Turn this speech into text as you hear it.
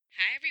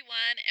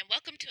everyone, and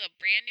welcome to a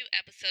brand new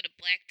episode of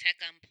Black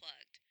Tech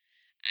Unplugged.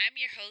 I'm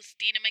your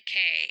host,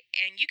 Mikell,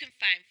 and you can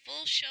find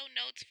full show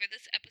notes for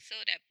this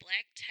episode at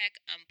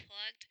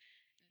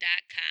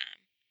blacktechunplugged.com.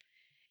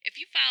 If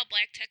you follow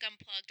Black Tech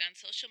Unplugged on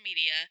social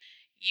media,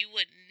 you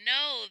would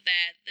know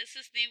that this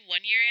is the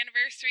 1-year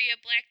anniversary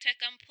of Black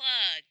Tech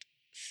Unplugged.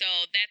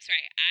 So that's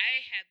right, I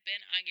have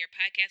been on your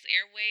podcast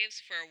airwaves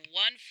for 1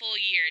 full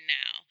year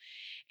now.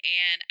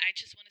 And I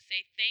just want to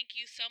say thank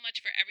you so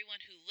much for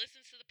everyone who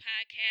listens to the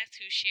podcast,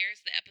 who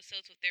shares the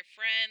episodes with their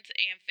friends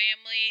and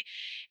family.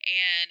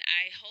 And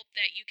I hope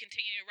that you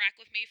continue to rock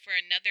with me for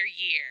another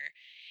year.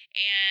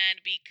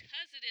 And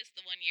because it is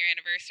the 1-year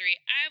anniversary,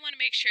 I want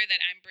to make sure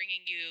that I'm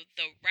bringing you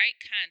the right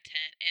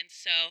content. And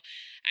so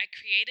I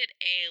created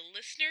a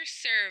listener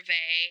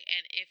survey.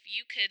 And if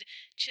you could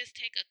just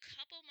take a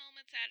couple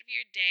moments out of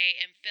your day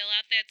and fill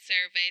out that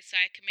survey so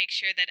I can make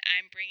sure that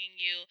I'm bringing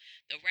you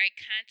the right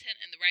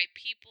content and the right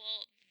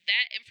people,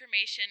 that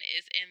information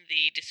is in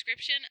the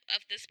description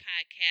of this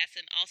podcast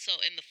and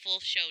also in the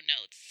full show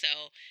notes.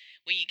 So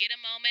when you get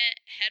a moment,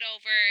 head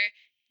over,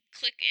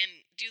 click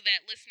and do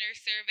that listener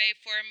survey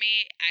for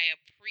me. I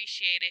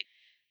appreciate it.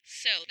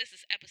 So this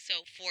is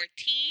episode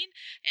 14,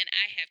 and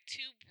I have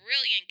two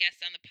brilliant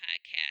guests on the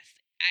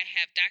podcast. I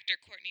have Dr.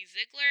 Kortney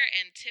Ziegler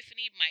and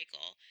Tiffany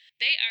Mikell.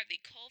 They are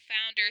the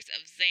co-founders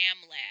of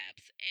ZAM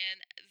Labs,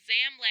 and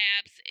ZAM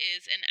Labs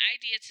is an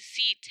idea to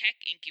seed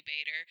tech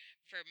incubator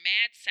for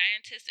mad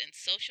scientists and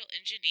social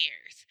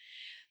engineers.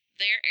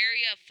 Their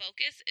area of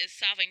focus is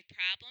solving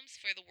problems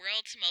for the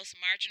world's most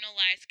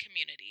marginalized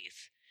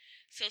communities.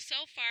 So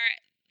far,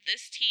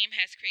 this team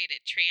has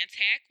created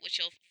TransHack, which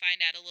you'll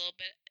find out a little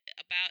bit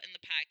about in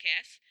the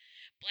podcast,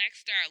 Black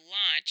Star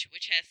Launch,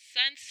 which has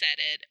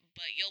sunsetted,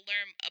 but you'll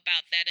learn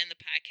about that in the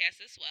podcast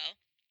as well,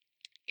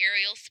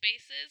 Aerial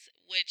Spaces,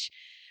 which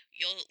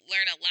you'll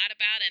learn a lot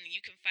about, and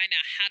you can find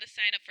out how to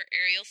sign up for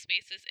Aerial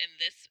Spaces in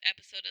this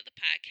episode of the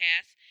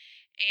podcast.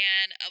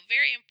 And a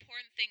very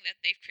important thing that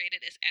they've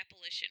created is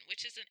Appalachian,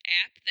 which is an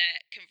app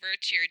that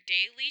converts your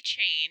daily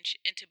change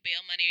into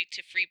bail money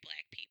to free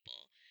Black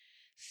people.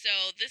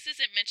 So this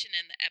isn't mentioned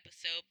in the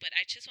episode, but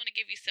I just want to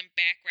give you some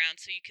background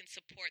so you can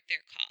support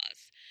their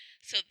cause.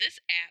 So this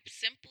app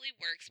simply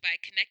works by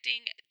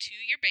connecting to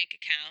your bank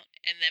account,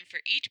 and then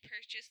for each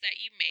purchase that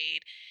you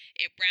made,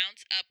 it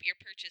rounds up your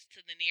purchase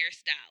to the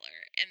nearest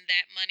dollar, and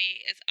that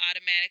money is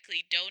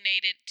automatically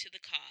donated to the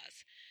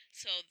cause.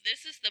 So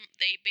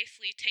they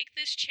basically take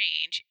this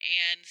change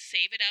and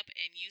save it up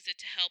and use it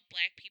to help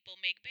Black people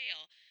make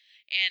bail.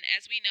 And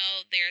as we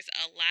know, there's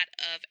a lot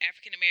of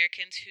African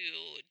Americans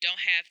who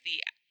don't have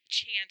the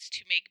chance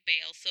to make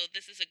bail. So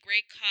this is a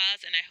great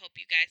cause, and I hope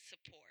you guys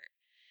support.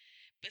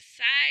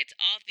 Besides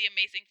all of the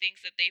amazing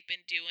things that they've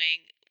been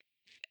doing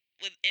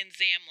within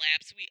ZAM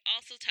Labs, we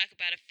also talk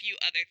about a few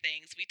other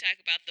things. We talk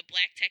about the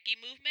Black Techie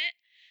movement,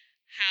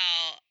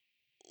 how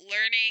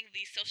learning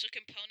the social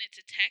component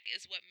to tech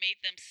is what made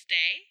them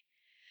stay,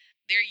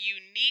 their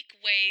unique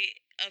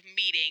way of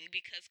meeting,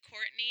 because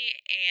Kortney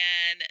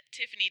and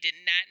Tiffany did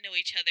not know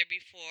each other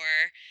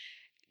before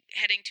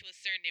heading to a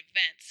certain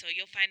event. So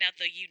you'll find out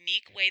the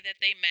unique way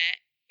that they met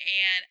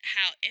and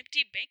how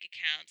empty bank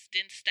accounts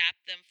didn't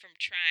stop them from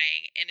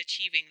trying and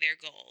achieving their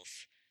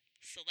goals.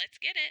 So let's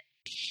get it.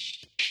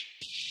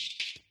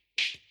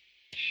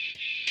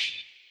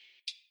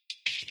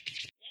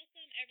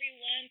 Welcome,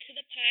 everyone, to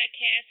the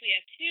podcast. We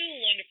have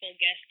two wonderful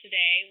guests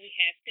today. We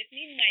have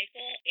Tiffany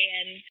Mikell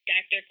and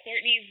Dr.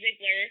 Kortney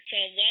Ziegler. So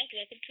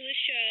welcome to the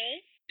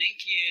show.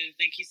 Thank you.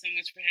 Thank you so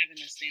much for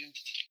having us, Dana.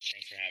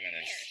 Thanks for having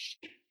us.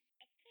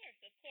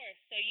 Of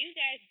course. So you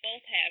guys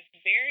both have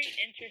very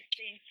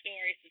interesting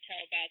stories to tell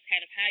about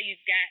kind of how you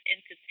got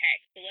into tech.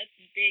 So let's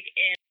dig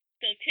in.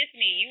 So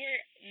Tiffany, you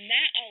were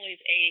not always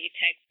a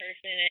tech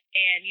person,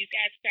 and you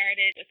got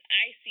started with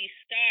IC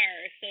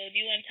Stars. So do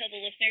you want to tell the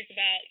listeners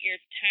about your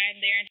time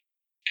there?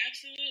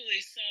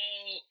 Absolutely. So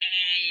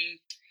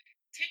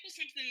tech was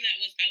something that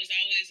I was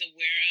always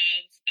aware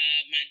of.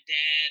 My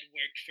dad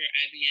worked for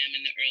IBM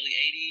in the early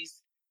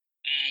 80s.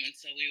 And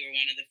so we were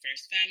one of the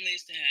first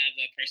families to have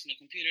a personal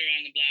computer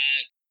on the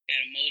block, got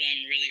a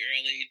modem really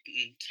early,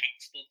 and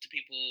spoke to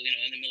people,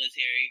 in the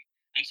military.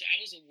 So I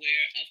was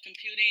aware of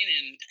computing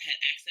and had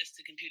access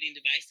to computing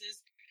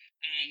devices.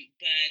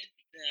 But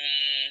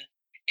the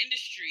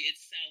industry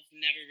itself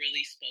never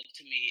really spoke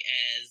to me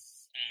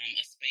as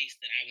a space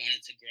that I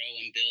wanted to grow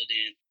and build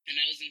in. And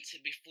that was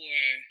before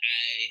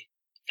I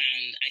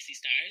found IC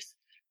Stars,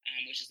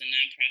 which is a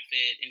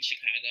nonprofit in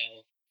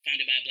Chicago,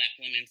 founded by a Black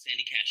woman,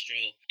 Sandy Castro.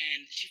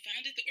 And she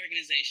founded the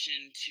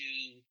organization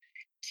to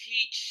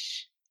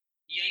teach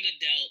young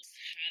adults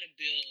how to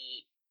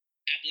build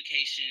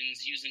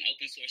applications using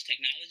open source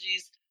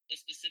technologies, but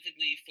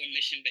specifically for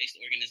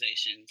mission-based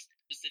organizations,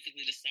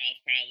 specifically to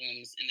solve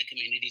problems in the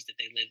communities that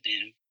they lived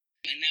in.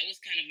 And that was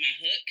kind of my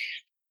hook.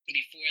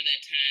 Before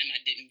that time,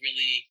 I didn't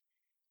really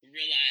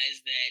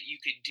realized that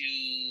you could do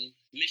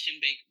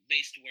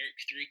mission-based work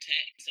through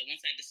tech. So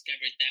once I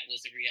discovered that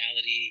was a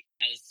reality,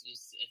 I was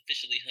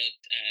officially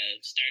hooked.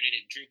 Started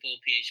at Drupal,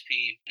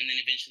 PHP, and then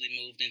eventually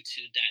moved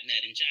into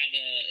 .NET and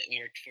Java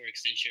and worked for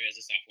Accenture as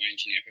a software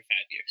engineer for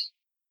 5 years.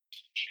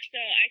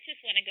 So I just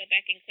want to go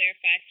back and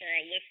clarify for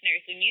our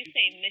listeners, when you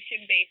say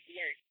mission-based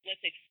work,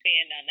 let's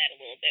expand on that a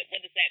little bit.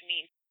 What does that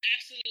mean?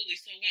 Absolutely.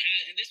 So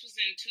and this was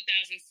in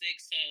 2006,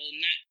 so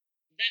not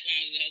that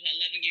long ago,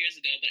 11 years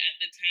ago, but at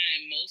the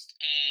time, most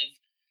of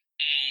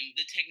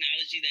the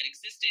technology that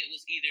existed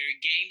was either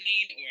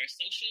gaming or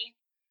social.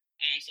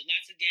 So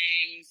lots of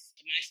games.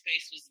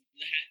 MySpace was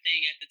the hot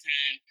thing at the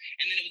time.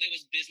 And then there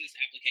was business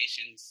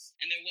applications.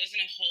 And there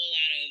wasn't a whole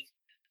lot of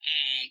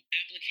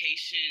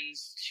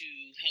applications to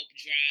help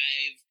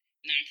drive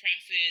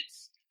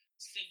nonprofits,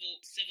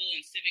 civil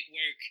and civic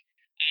work.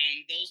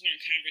 Those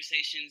weren't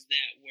conversations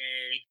that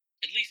were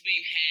at least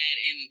being had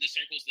in the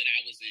circles that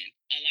I was in.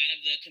 A lot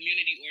of the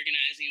community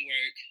organizing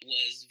work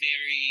was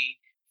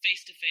very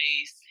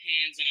face-to-face,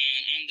 hands-on,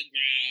 on the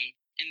ground.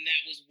 And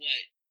that was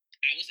what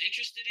I was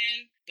interested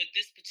in. But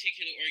this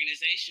particular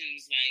organization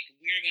was like,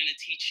 we're going to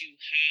teach you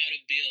how to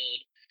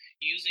build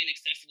using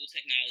accessible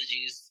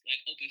technologies like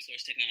open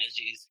source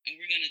technologies.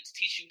 And we're going to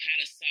teach you how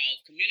to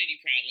solve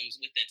community problems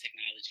with that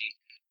technology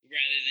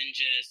rather than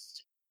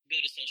just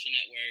build a social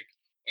network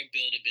or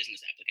build a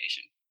business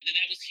application.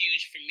 That was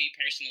huge for me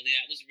personally.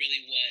 That was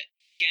really what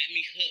got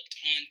me hooked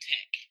on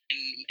tech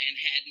and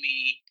had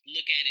me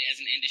look at it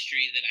as an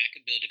industry that I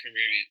could build a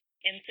career in.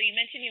 And so you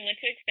mentioned you went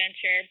to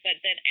Accenture, but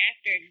then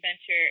after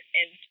Accenture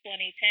in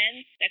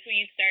 2010, that's when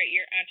you start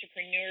your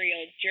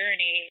entrepreneurial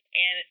journey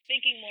and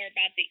thinking more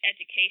about the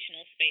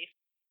educational space.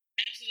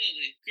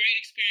 Absolutely. Great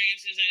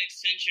experiences at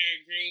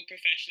Accenture, grew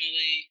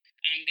professionally,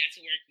 got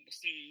to work with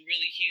some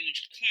really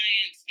huge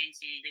clients on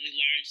some really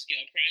large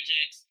scale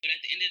projects. But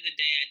at the end of the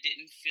day, I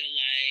didn't feel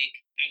like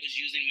I was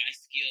using my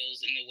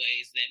skills in the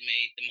ways that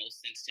made the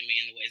most sense to me,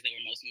 in the ways that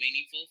were most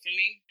meaningful for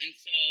me. And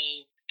so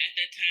at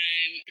that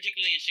time,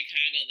 particularly in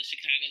Chicago, the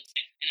Chicago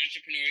tech and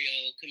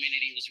entrepreneurial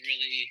community was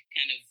really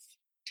kind of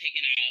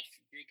taken off.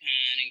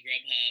 Groupon and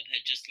Grubhub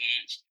had just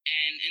launched.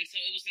 And so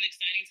it was an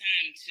exciting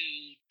time to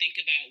think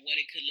about what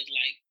it could look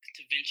like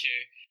to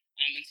venture.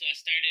 And so I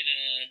started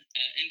a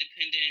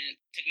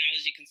independent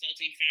technology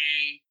consulting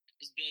firm,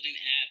 was building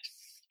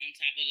apps on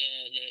top of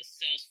the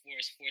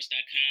Salesforce,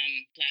 Force.com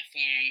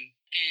platform,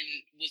 and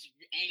was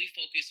only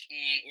focused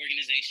on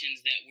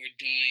organizations that were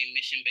doing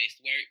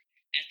mission-based work.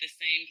 At the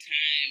same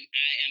time,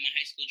 I am a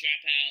high school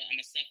dropout. I'm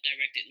a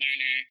self-directed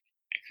learner.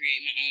 I create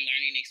my own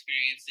learning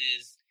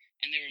experiences.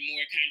 And there were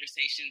more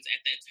conversations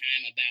at that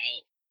time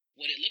about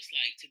what it looks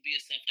like to be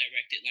a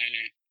self-directed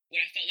learner.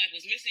 What I felt like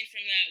was missing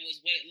from that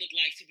was what it looked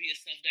like to be a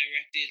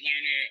self-directed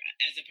learner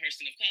as a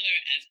person of color,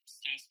 as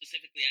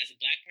specifically as a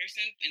Black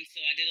person. And so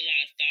I did a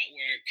lot of thought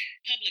work,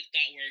 public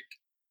thought work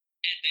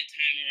at that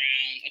time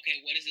around,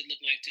 okay, what does it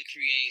look like to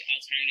create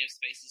alternative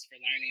spaces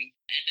for learning?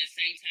 At that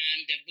same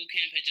time, Dev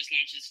Bootcamp had just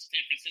launched its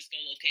San Francisco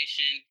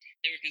location.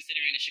 They were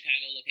considering a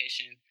Chicago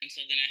location. And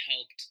so then I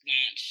helped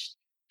launch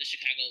the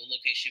Chicago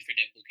location for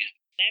Dev Bootcamp.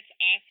 That's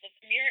awesome.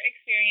 From your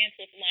experience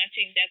with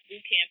launching Dev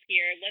Bootcamp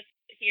here, let's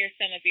hear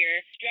some of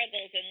your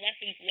struggles and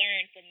lessons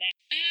learned from that.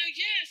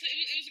 So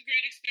it was a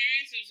great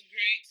experience. It was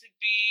great to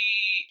be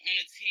on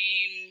a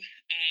team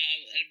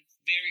at a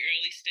very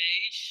early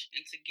stage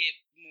and to get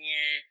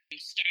more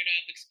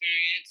startup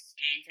experience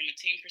from a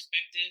team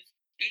perspective.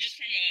 And just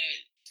from a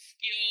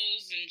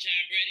skills and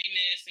job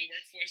readiness and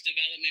workforce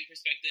development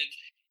perspective,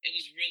 it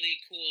was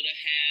really cool to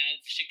have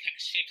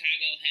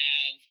Chicago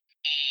have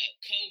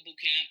Code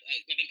Bootcamp.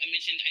 Like I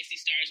mentioned, Icy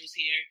Stars was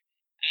here,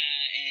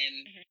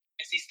 and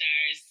Icy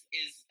Stars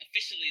is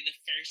officially the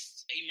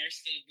first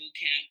immersive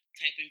bootcamp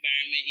type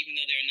environment, even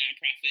though they're a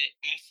nonprofit.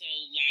 Also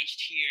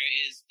launched here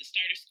is the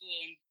Starter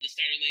School, the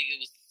Starter League.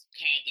 It was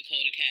called the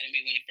Code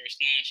Academy when it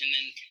first launched, and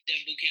then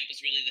Dev Bootcamp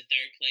was really the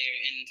third player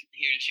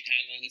here in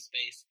Chicago in the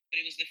space. But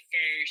it was the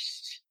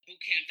first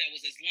bootcamp that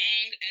was as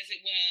long as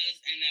it was,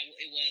 and that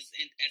it was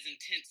as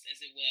intense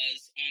as it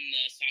was on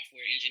the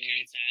software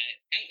engineering side.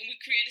 And we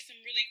created some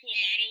really cool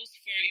models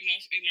for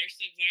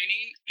immersive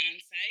learning on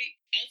site.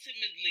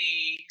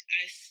 Ultimately,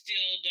 I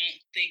still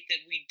don't think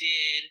that we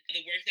did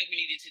the work that we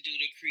needed to do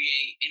to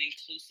create an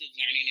inclusive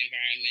learning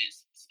environment,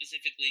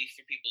 specifically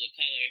for people of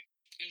color.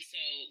 And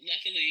so,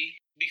 luckily,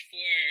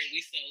 before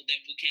we sold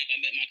Dev Bootcamp, I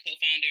met my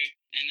co-founder,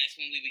 and that's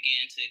when we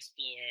began to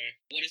explore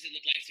what does it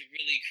look like to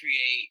really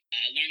create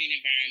learning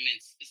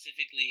environments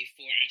specifically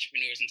for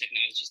entrepreneurs and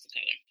technologists of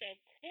color. So,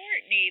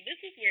 Kortney, this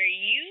is where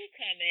you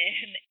come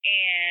in,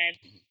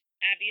 and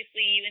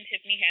obviously you and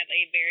Tiffany have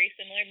a very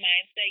similar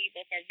mindset. You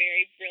both are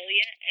very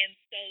brilliant. And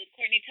so,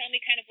 Kortney, tell me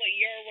kind of what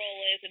your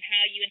role is and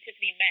how you and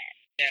Tiffany met.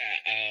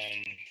 Yeah,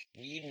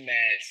 we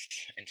met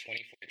in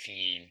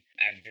 2014.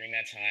 During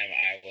that time,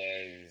 I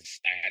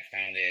had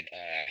founded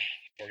an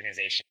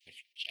organization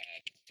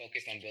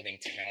focused on building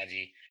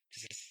technology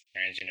to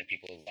transgender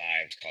people's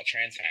lives called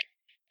TransHack.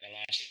 And I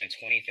launched in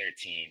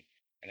 2013.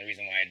 And the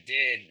reason why I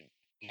did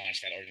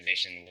launched that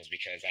organization was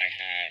because I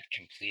had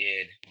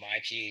completed my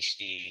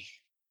PhD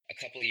a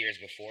couple of years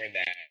before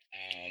that,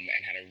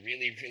 and had a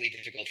really, really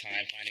difficult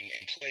time finding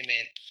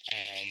employment,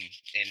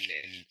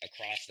 in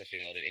across the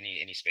field in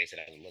any space that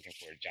I was looking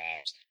for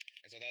jobs.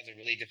 And so that was a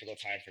really difficult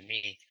time for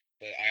me.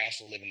 But I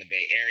also live in the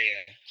Bay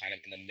Area, kind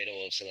of in the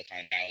middle of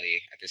Silicon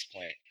Valley at this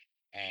point.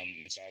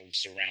 So I was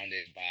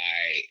surrounded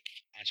by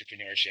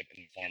entrepreneurship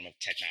in the form of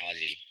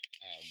technology.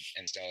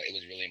 And so it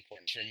was really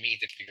important for me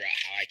to figure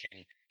out how I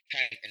can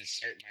kind of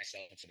insert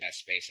myself into that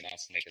space and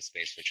also make a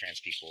space for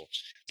trans people.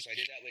 So I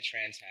did that with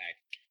TransHack.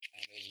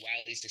 It was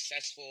wildly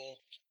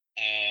successful.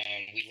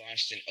 We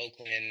launched in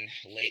Oakland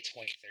late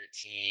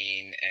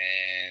 2013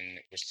 and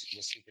was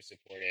super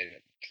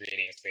supported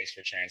creating a space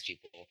for trans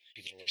people.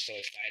 People were so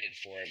excited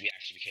for it. We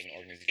actually became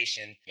an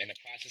organization. In the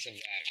process of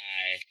that,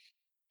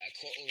 I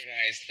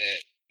co-organized the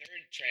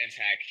third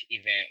TransHack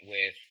event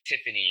with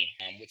Tiffany,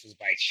 which was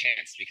by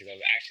chance because I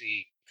was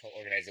actually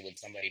co-organizing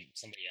with somebody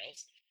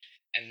else,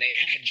 and they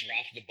had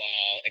dropped the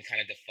ball and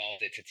kind of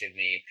defaulted to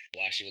Tiffany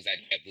while she was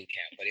at boot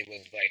camp. But it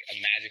was like a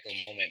magical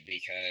moment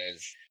because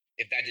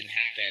if that didn't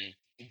happen,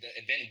 the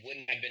event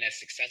wouldn't have been as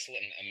successful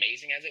and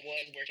amazing as it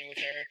was working with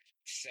her.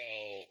 So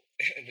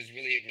it was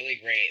really,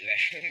 really great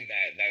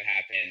that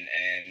happened.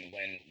 And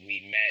when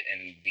we met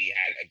and we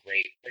had a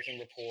great working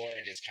rapport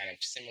and just kind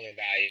of similar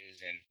values,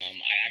 and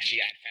I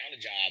actually had found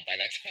a job by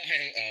that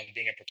time,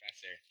 being a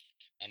professor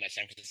at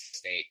San Francisco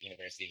State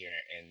University here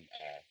in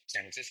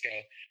San Francisco.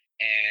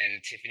 And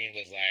Tiffany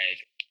was like,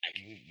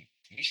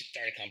 we should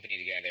start a company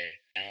together.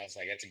 And I was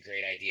like, that's a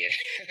great idea.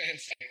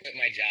 So I quit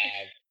my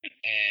job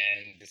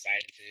and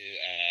decided to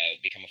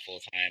become a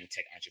full-time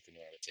tech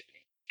entrepreneur with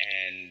Tiffany.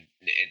 And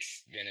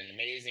it's been an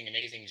amazing,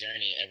 amazing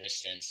journey ever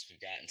since.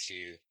 We've gotten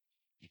to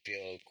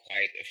build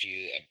quite a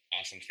few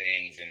awesome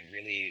things. And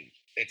really,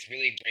 it's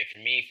really great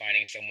for me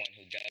finding someone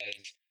who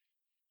does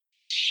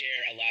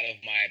share a lot of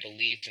my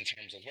beliefs in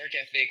terms of work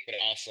ethic, but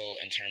also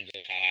in terms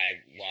of how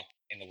I walk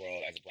in the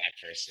world as a Black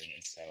person.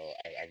 And so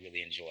I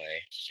really enjoy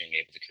being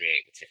able to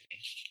create with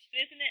Tiffany.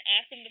 Isn't it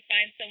awesome to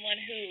find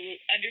someone who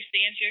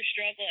understands your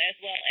struggle as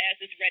well as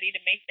is ready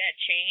to make that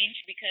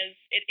change? Because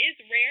it is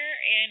rare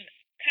and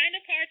kind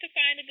of hard to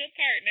find a good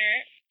partner,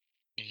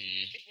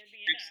 if we're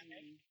being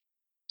honest.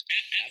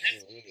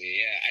 Absolutely,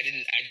 yeah.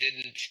 I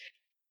didn't.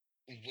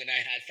 When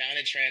I had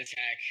founded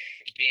TransHack,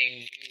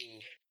 being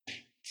new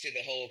to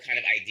the whole kind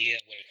of idea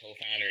of what a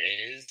co-founder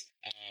is,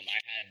 I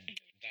had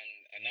done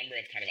a number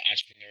of kind of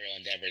entrepreneurial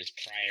endeavors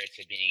prior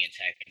to being in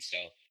tech,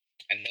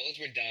 and those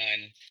were done.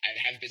 I'd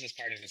have business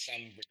partners in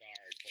some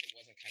regard, but it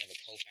wasn't kind of a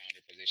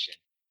co-founder position.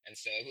 And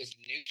so it was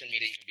new for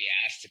me to even be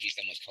asked to be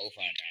someone's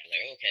co-founder. I was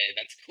like, okay,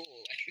 that's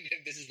cool.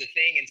 This is the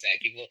thing in tech.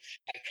 People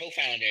have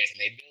co-founders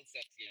and they build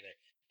stuff together.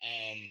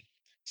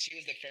 She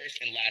was the first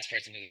and last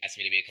person who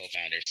asked me to be a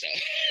co-founder. So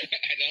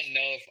I don't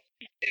know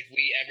if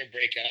we ever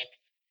break up,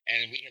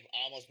 and we have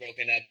almost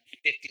broken up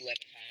 11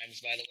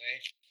 times, by the way.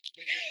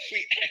 We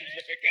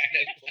ever kind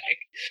of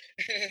like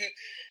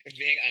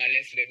being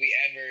honest, but if we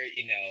ever,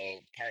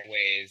 part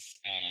ways,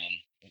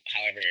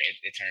 however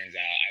it turns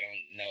out, I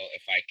don't know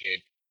if I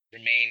could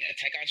remain a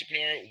tech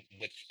entrepreneur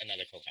with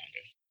another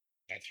co-founder.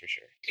 That's for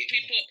sure.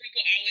 People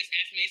always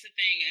ask me. It's a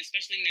thing,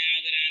 especially now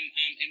that I'm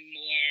in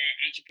more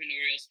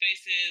entrepreneurial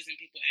spaces, and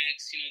people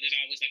ask, there's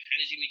always like, how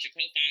did you meet your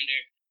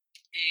co-founder?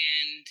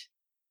 And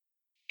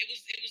it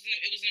was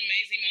an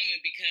amazing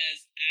moment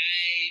because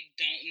I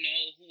don't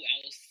know who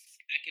else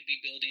I could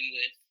be building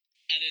with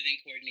other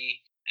than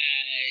Kortney.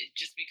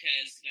 Just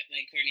because,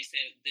 like Kortney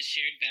said, the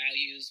shared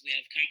values, we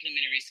have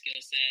complementary skill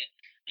set,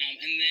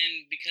 and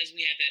then because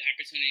we had that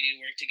opportunity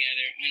to work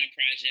together on a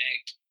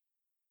project,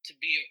 to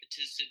be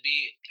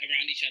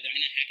around each other in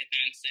a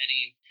hackathon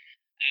setting,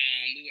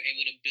 we were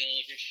able to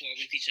build rapport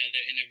with each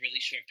other in a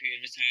really short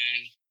period of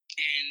time,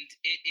 and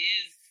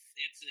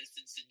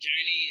it's a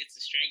journey, it's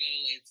a struggle,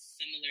 it's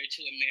similar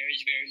to a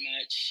marriage very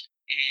much,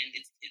 and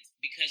it's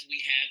because we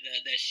have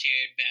that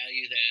shared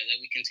value that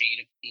we continue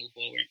to move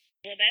forward.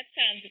 Well, that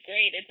sounds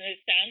great. It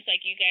sounds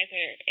like you guys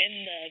are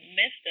in the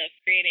midst of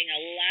creating a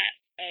lot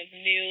of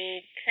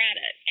new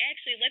product.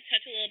 Actually, let's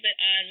touch a little bit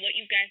on what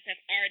you guys have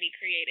already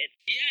created.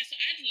 Yeah, so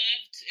I'd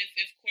love to,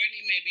 if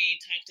Kortney maybe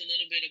talked a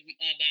little bit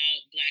about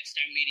Black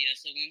Star Media.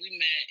 So when we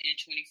met in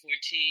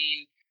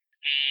 2014,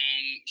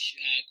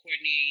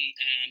 Kortney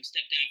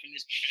stepped down from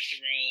his professor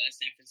role at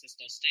San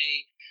Francisco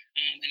State,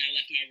 and I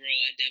left my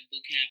role at Dev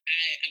Bootcamp.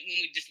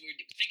 When we just were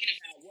thinking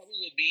about what we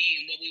would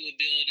be and what we would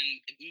build, and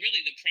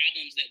really the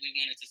problems that we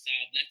wanted to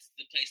solve, that's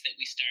the place that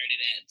we started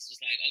at. It's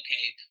just like,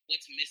 okay,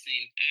 what's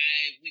missing?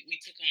 We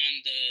took on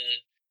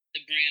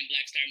the brand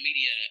Black Star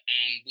Media,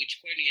 which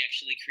Kortney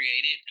actually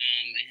created,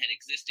 and had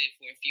existed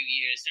for a few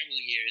years, several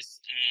years,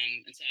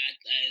 and so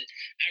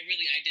I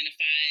really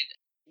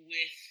identified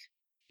with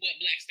what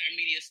Black Star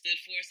Media stood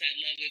for. So I'd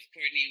love if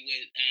Kortney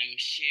would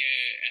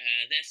share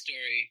that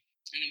story,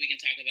 and then we can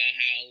talk about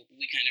how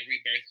we kind of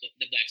rebirthed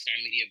the Black Star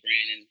Media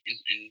brand and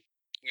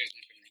where it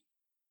went from there.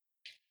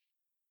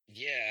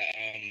 Yeah,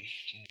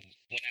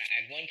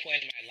 At one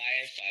point in my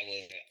life, I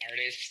was an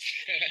artist,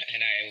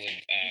 and I was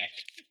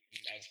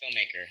a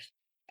filmmaker.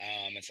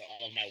 And so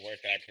all of my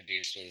work that I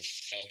produced was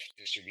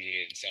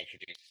self-distributed and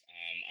self-produced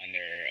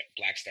under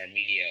Black Star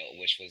Media,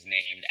 which was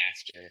named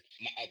after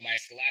my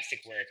scholastic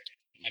work.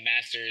 My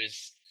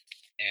master's,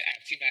 I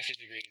have 2 master's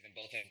degrees, and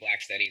both in Black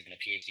Studies and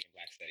a PhD in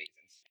Black Studies.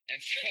 And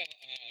so,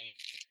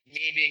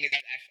 me being, I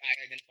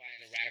identify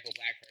as a radical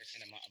Black person.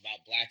 I'm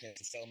about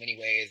Blackness in so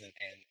many ways, and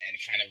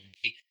kind of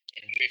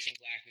enriching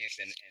Blackness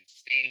and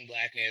sustaining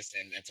Blackness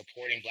and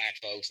supporting Black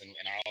folks and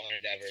all our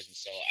endeavors. And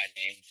so I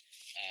named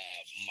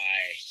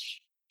my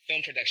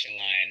film production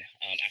line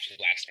after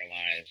the Black Star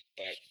line,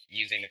 but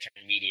using the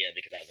term media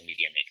because I was a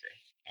media maker.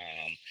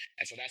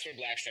 And so that's where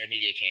Black Star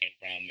Media came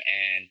from.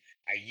 And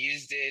I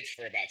used it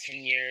for about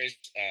 10 years.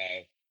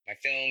 My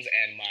films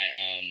and my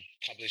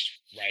published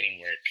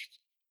writing work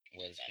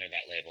was under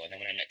that label. And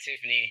then when I met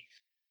Tiffany,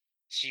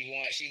 she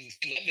loved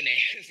the name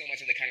so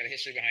much, and the kind of the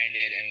history behind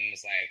it, and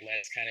was like,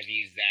 let's kind of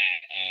use that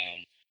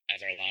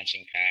as our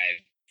launching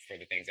pad for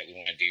the things that we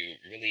want to do.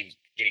 Really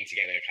getting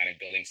together, kind of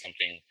building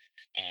something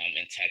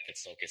in tech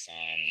that's focused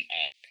on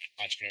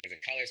entrepreneurs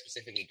of color,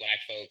 specifically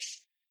Black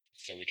folks.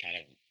 So we kind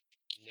of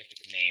lifted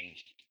the name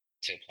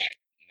to apply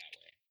in that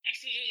way.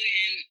 Absolutely,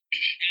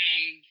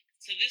 and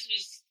so this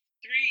was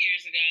 3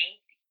 years ago,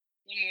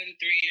 a little more than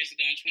 3 years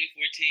ago, in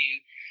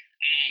 2014.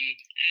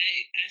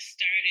 I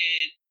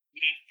started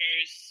my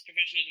first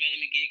professional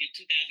development gig in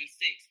 2006.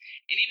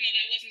 And even though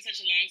that wasn't such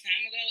a long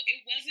time ago,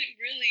 it wasn't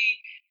really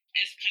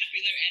as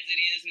popular as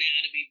it is now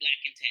to be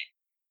Black in tech.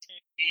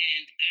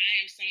 And I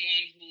am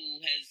someone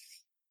who has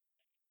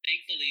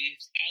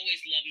thankfully always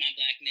loved my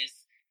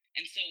Blackness.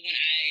 And so when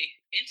I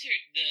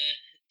entered the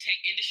tech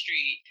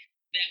industry,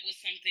 that was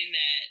something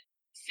that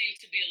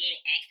seemed to be a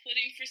little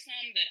off-putting for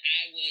some, that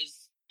I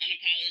was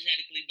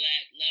unapologetically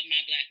Black, loved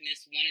my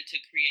Blackness, wanted to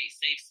create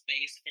safe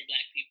space for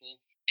Black people.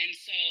 And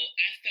so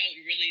I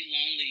felt really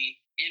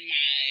lonely in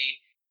my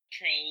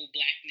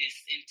pro-Blackness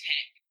in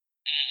tech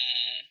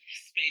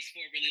space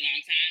for a really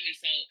long time. And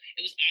so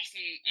it was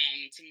awesome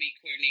to meet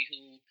Kortney,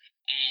 who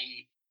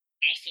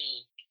also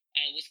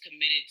was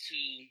committed to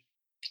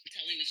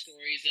telling the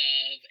stories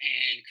of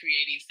and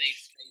creating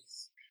safe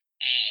space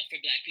for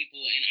Black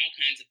people and all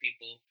kinds of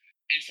people.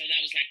 And so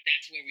that was like,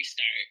 that's where we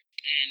start.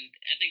 And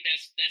I think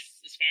that's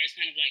as far as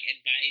kind of like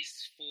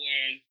advice for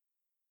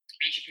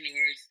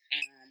entrepreneurs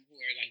who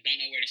are like don't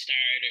know where to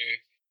start or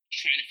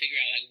trying to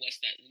figure out like what's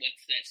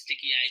that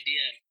sticky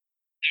idea.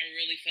 I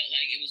really felt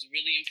like it was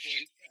really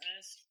important for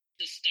us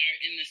to start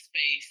in the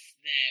space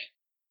that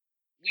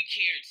we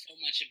cared so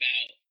much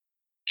about.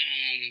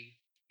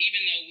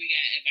 Even though we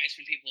got advice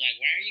from people like,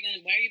 why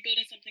are you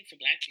building something for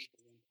Black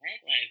people? Black,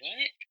 like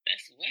what?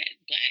 That's what?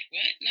 Black,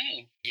 what?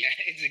 No. Yeah,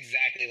 it's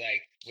exactly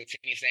like what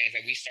Tiffany's saying. Is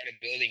like we started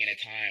building at a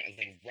time, it was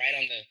like right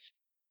on the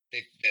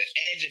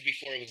edge of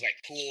before it was like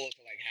cool to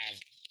like have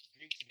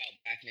groups about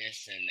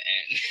Blackness and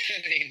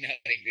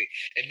like the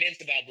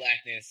events about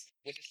Blackness,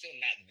 which is still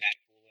not that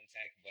cool in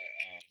tech, but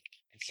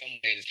in some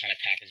ways it's kind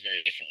of packaged very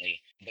differently.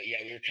 But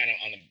yeah, we were kind of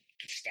on the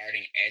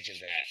starting edge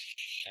of that.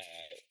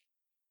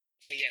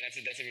 But yeah,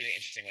 that's a really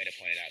interesting way to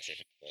point it out,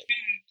 Tiffany. But...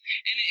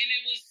 And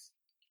it was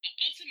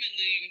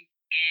ultimately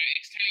our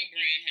external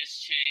brand has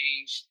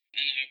changed,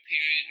 and our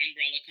parent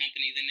umbrella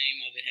company, the name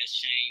of it has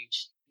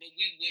changed, but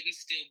we wouldn't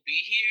still be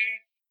here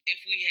if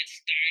we had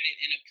started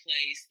in a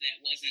place that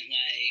wasn't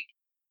like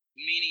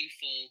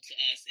meaningful to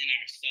us in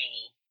our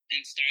soul,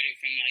 and started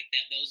from like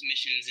those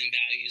missions and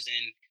values,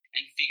 and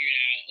figured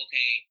out,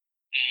 okay,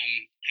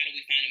 how do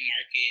we find a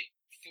market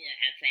for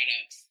our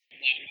products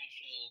while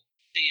also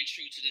staying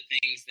true to the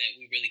things that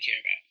we really care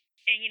about.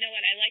 And you know what?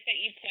 I like that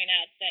you point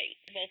out that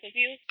both of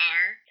you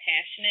are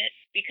passionate,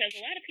 because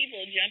a lot of people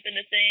jump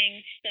into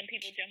things. Some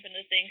people jump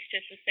into things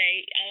just to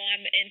say, oh,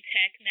 I'm in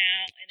tech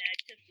now. And I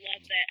just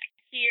love that I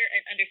hear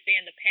and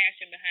understand the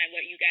passion behind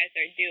what you guys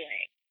are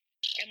doing.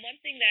 And one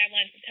thing that I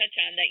wanted to touch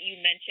on that you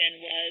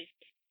mentioned was,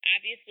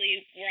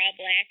 obviously, we're all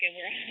Black and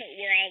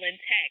we're all in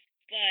tech.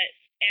 But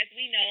as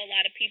we know, a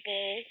lot of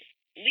people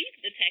leave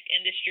the tech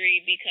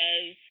industry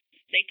because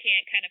they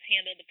can't kind of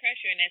handle the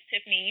pressure. And as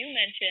Tiffany, you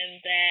mentioned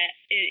that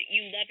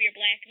you love your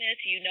Blackness,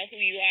 you know who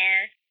you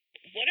are.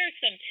 What are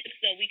some tips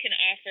that we can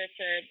offer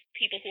for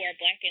people who are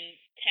Black in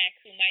tech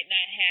who might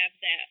not have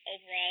that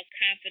overall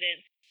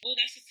confidence? Oh,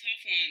 that's a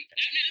tough one.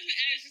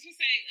 I was just going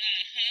to say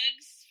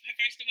hugs.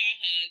 First of all,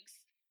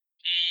 hugs.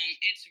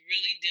 It's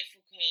really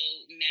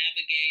difficult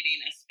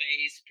navigating a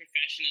space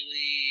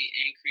professionally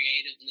and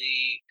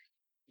creatively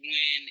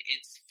when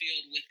it's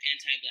filled with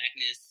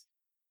anti-Blackness.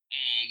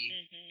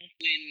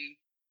 When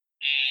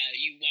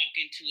you walk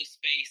into a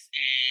space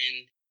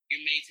and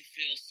you're made to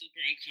feel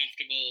super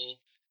uncomfortable,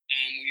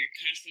 where you're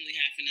constantly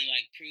having to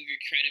like prove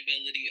your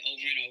credibility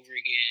over and over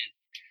again.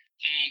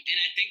 And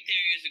I think there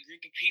are a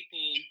group of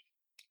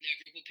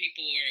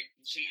people or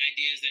some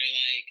ideas that are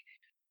like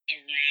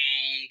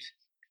around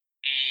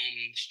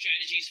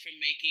strategies for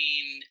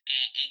making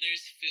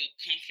others feel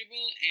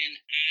comfortable, and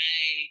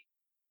I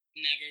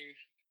never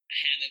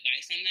have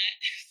advice on that,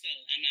 so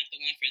I'm not the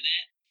one for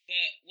that.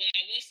 But what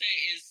I will say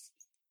is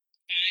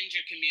find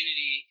your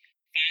community,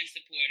 find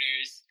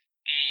supporters,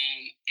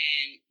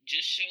 and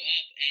just show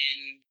up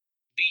and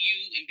be you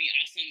and be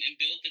awesome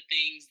and build the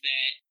things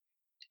that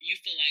you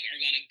feel like are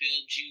going to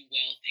build you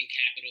wealth and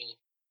capital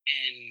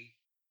and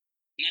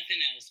nothing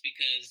else,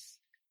 because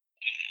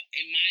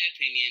in my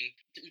opinion,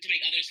 to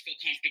make others feel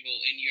comfortable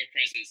in your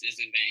presence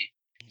is in vain.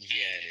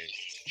 Yeah, it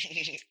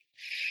is.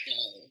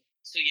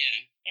 So yeah.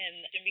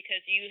 And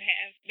because you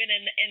have been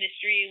in the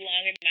industry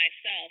longer than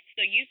myself,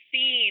 so you've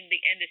seen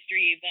the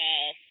industry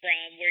evolve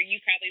from where you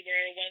probably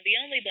were one of the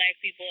only Black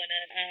people in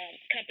a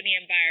company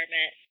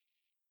environment.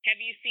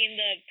 Have you seen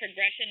the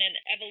progression and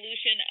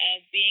evolution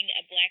of being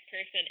a Black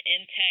person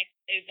in tech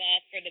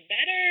evolve for the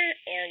better,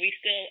 or are we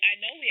still, I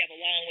know we have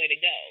a long way to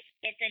go,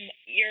 but from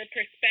your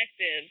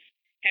perspective,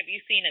 have you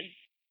seen a...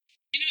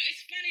 You know,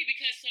 it's funny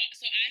because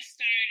so I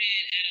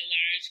started at a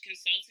large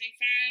consulting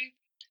firm.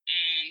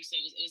 So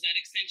it was at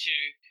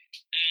Accenture.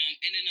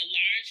 And in a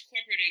large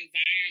corporate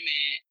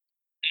environment,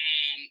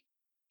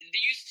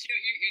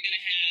 you're going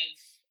to have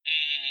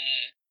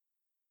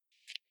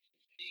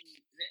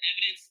the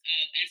evidence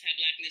of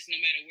anti-Blackness no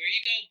matter where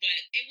you go, but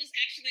it was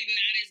actually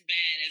not as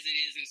bad as it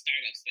is in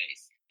startup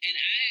space. And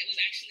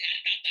I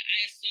thought that I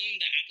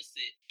assumed the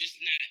opposite, just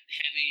not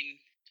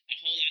having a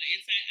whole lot of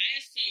insight.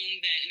 I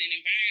assumed that in an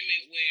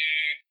environment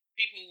where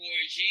people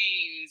wore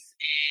jeans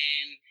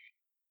and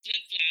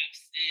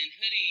flip-flops and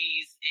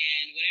hoodies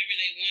and whatever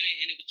they wanted,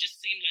 and it would just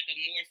seem like a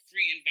more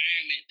free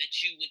environment, that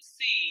you would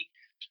see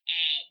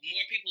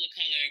more people of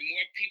color,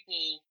 more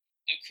people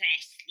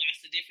across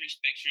lots of different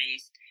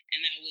spectrums, and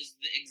that was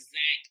the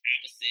exact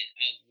opposite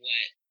of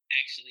what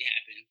actually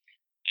happened.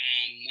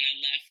 When I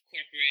left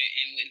corporate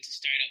and went into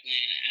startup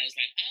land, I was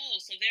like, oh,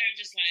 so there are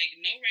just like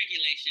no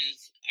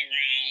regulations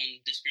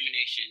around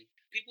discrimination.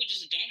 People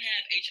just don't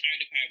have HR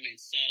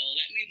departments, so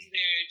that means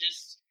they're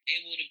just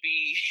able to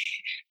be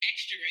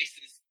extra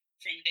racist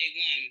from day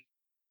one.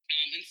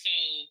 And so,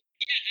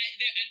 yeah,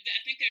 I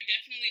think there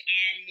definitely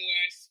are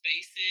more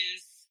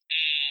spaces,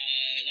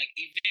 like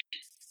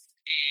events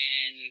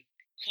and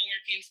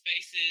co-working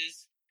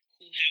spaces,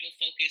 who have a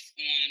focus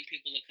on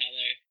people of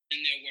color than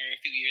there were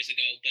a few years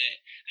ago. But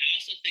I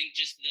also think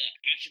just the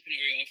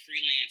entrepreneurial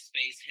freelance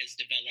space has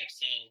developed,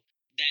 so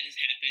that has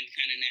happened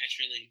kind of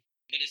naturally.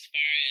 But as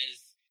far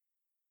as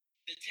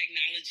the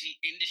technology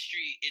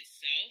industry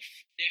itself,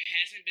 there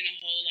hasn't been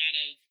a whole lot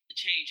of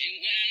change.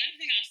 And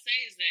another thing I'll say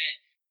is that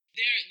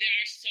there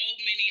are so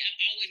many.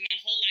 My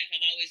whole life,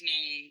 I've always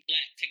known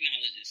Black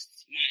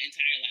technologists. My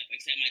entire life,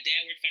 like I said, my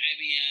dad worked for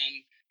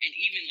IBM, and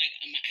even like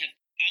I have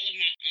all of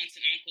my aunts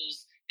and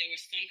uncles. There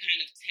was some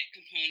kind of tech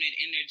component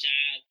in their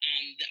job.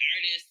 The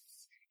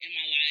artists in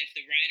my life,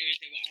 the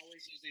writers, they were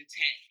always using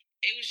tech.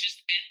 It was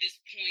just at this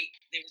point,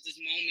 there was this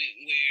moment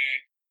where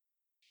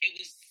it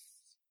was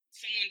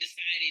someone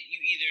decided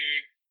you either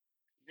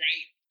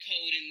write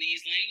code in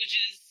these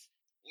languages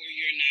or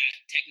you're not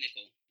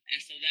technical, and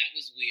so that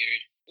was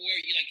weird. Or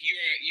you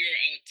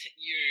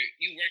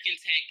work in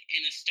tech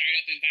in a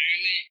startup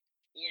environment,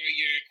 or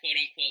you're quote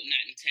unquote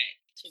not in tech.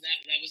 So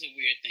that was a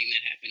weird thing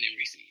that happened in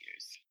recent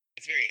years.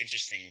 It's very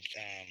interesting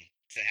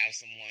to have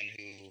someone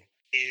who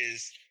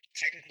is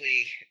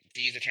technically, to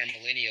use the term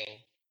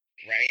millennial,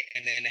 right,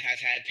 and then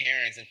has had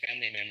parents and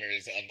family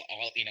members of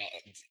all, in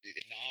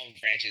all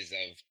branches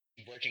of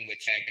working with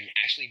tech and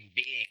actually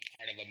being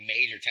part of a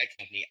major tech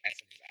company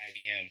such as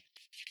IBM.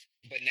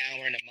 But now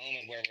we're in a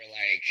moment where we're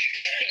like,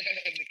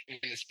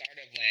 we're in the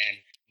startup land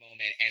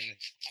moment, and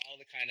all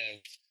the kind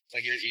of,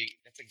 like,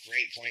 that's a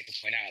great point to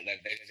point out, that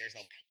there's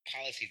no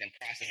policies and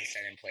processes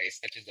set in place,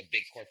 such as a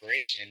big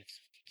corporation,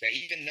 that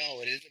even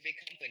though it is a big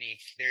company,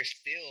 there's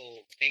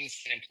still things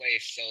set in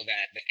place so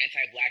that the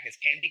anti-Blackness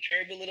can be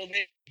curbed a little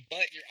bit,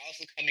 but you're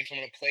also coming from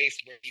a place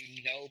where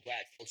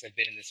Black folks have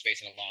been in this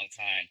space in a long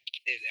time.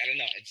 I don't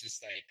know, it's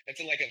just like,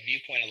 that's a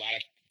viewpoint a lot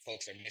of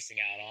folks are missing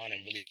out on,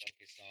 and really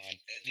focused on,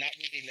 not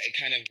really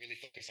kind of really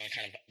focused on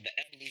kind of the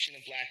evolution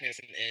of Blackness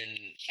in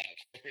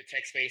corporate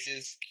tech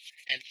spaces,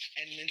 and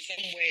in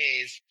some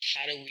ways,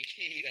 how do we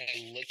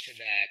look to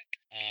that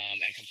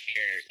and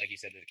compare, like you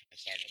said, the kind of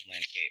startup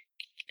landscape,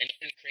 and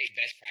create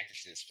best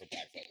practices for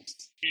Black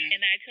folks.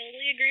 And I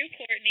totally agree with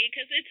Kortney,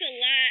 because it's a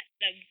lot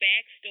of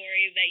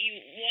backstory that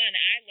one,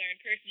 I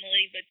learned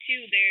personally, but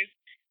two,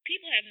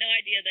 people have no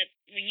idea that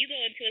when you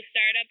go into a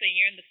startup and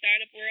you're in the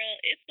startup world,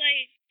 it's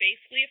like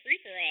basically a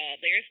free-for-all.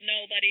 There's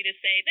nobody to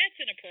say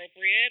that's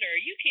inappropriate or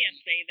you can't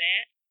say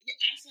that. Yeah,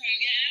 awesome.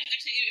 Yeah,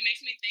 actually, it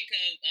makes me think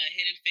of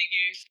Hidden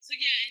Figures. So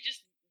yeah, and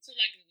just so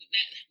like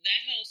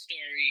that whole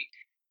story.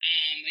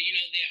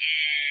 There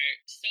are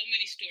so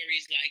many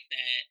stories like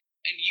that,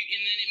 and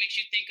then it makes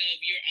you think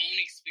of your own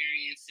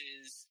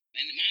experiences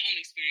and my own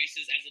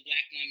experiences as a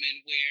Black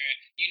woman, where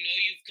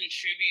you've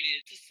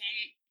contributed to some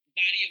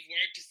body of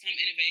work, to some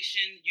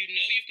innovation.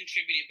 You've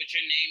contributed, but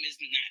your name is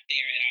not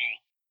there at all.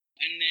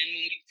 And then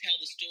when we tell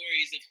the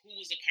stories of who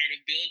was a part of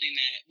building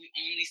that, we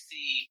only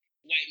see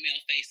white male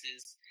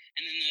faces.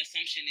 And then the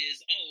assumption is,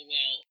 oh,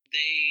 well,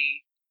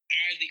 they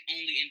are the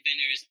only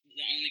inventors,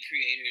 the only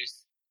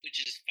creators,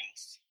 which is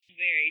false.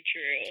 Very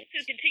true.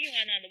 To continue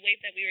on the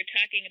wave that we were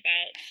talking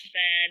about,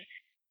 then,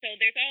 so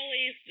there's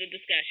always the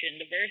discussion,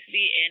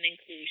 diversity and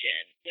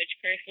inclusion, which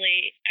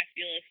personally I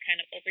feel is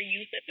kind of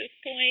overused at this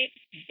point.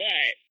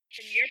 But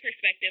from your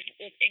perspective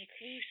with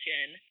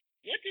inclusion,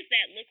 what does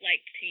that look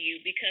like to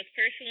you? Because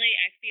personally,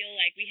 I feel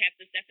like we have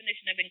this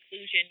definition of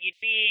inclusion, you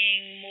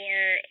being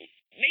more,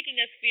 making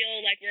us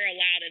feel like we're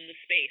allowed in the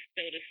space,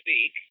 so to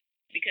speak.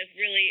 Because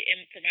really,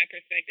 from my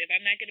perspective,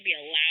 I'm not going to be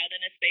allowed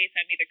in a space.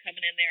 I'm either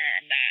coming in there or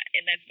I'm not,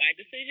 and that's my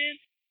decision.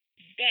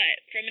 But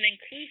from an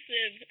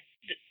inclusive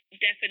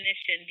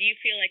definition, do you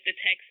feel like the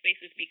tech space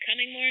is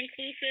becoming more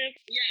inclusive?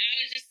 Yeah, I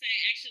would just say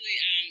actually,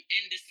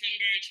 in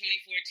December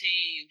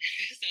 2014.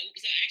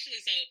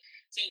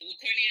 So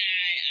with Kortney and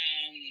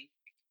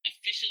I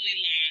officially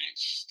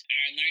launched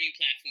our learning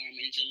platform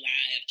in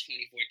July of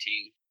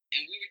 2014,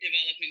 and we were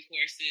developing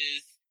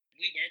courses.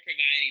 We were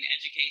providing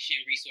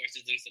education,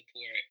 resources, and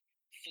support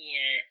for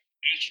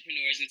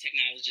entrepreneurs and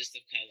technologists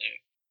of color.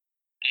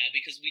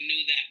 Because we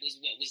knew that was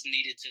what was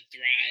needed to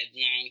thrive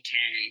long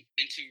term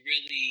and to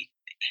really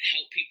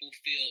help people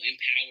feel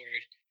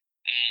empowered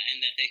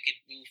and that they could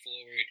move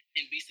forward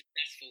and be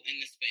successful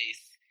in the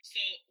space. So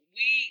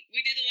we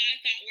did a lot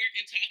of thought work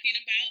and talking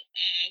about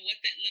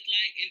what that looked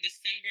like. In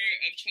December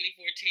of 2014,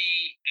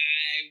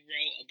 I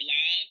wrote a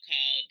blog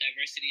called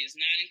Diversity is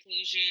Not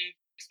Inclusion,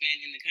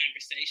 expanding the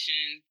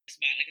conversation. It's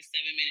about like a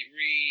 7-minute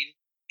read,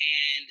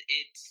 and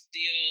it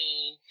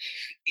still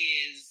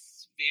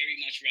is very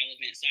much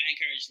relevant. So I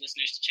encourage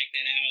listeners to check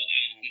that out.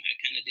 I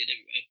kind of did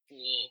a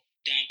full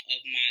dump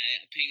of my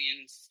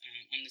opinions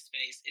on the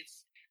space.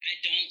 I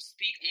don't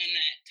speak on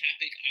that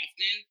topic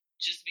often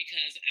just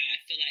because I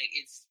feel like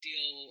it's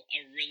still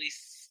a really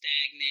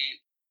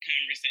stagnant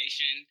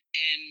conversation,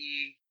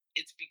 and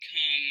it's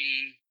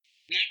become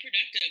not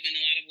productive in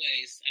a lot of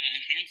ways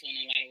and harmful in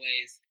a lot of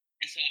ways.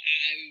 And so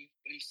I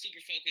am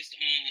super focused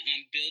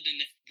on building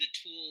the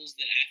tools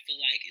that I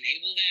feel like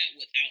enable that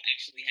without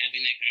actually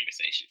having that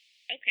conversation.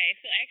 Okay,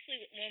 so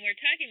actually, when we're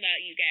talking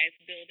about you guys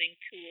building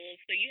tools,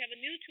 so you have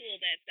a new tool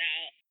that's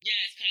out. Yeah,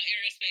 it's called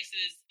Aerial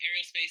Spaces.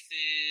 Aerial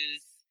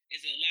Spaces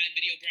is a live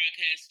video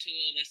broadcast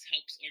tool that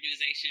helps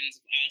organizations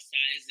of all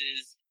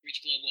sizes reach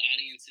global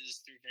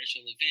audiences through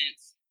virtual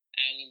events.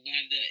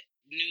 One of the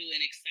new and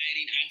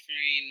exciting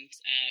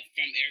offerings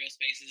from Aerial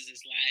Spaces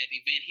is Live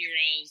Event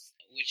Heroes,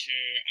 which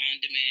are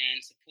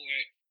on-demand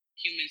support,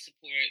 human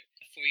support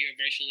for your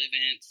virtual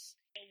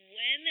events.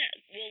 When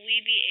will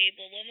we be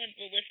able, when would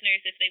the listeners,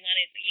 if they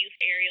wanted to use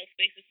Aerial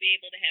Spaces, be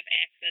able to have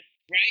access?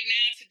 Right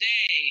now,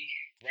 today.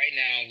 Right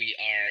now, we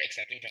are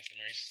accepting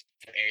customers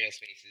for Aerial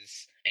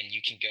Spaces, and you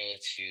can go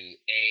to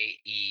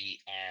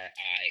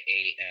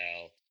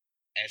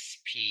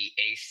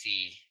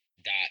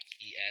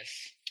aerialspac.es,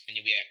 and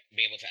you'll be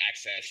able to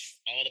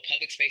access all the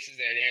public spaces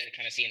that are there to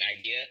kind of see an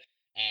idea,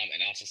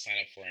 and also sign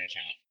up for an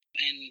account.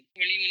 And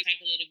Kortney, you want to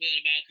talk a little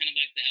bit about kind of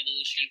like the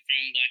evolution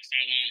from Black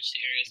Star Launch to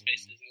Aerial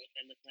Spaces and what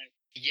that looked like?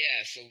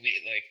 Yeah, so we,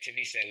 like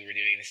Tiffany said, we were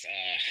doing this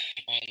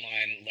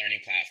online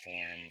learning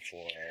platform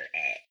for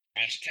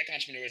tech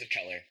entrepreneurs of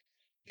color.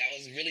 That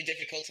was really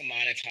difficult to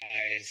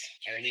monetize,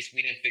 or at least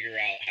we didn't figure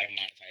out how to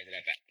monetize it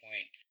at that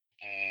point.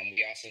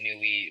 We also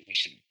knew we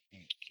should,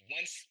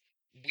 once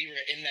we were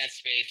in that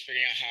space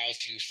figuring out how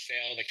to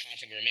sell the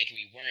content we were making,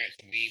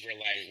 we were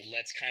like,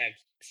 let's kind of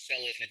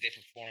sell it in a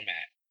different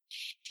format.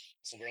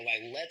 So we're like,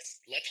 let's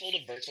hold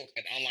an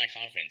online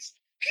conference.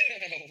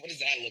 What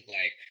does that look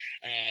like?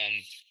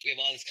 We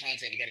have all this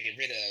content we got to get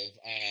rid of,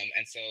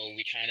 and so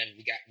we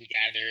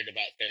gathered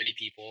about 30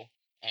 people,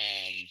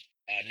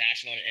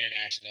 national and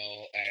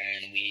international,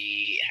 and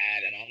we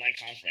had an online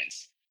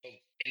conference. But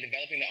in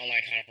developing the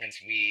online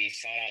conference, we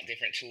sought out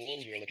different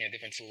tools. We were looking at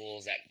different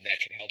tools that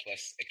could help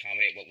us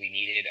accommodate what we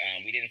needed.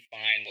 We didn't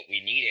find what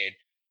we needed,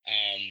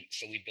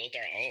 so we built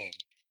our own,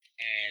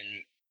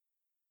 and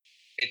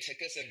it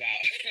took us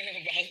about 3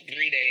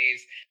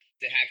 days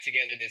to hack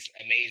together this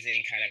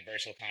amazing kind of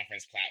virtual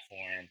conference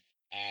platform.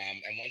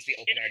 And once we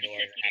opened our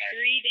doors, it took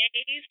you 3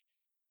 days?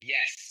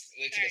 Yes,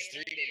 it took us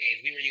 3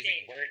 days. We were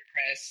using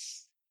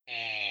WordPress.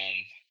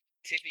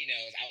 Tiffany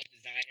knows I was the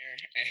designer,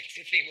 and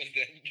Tiffany was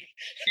the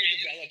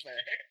developer.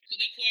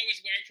 The core was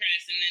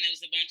WordPress, and then it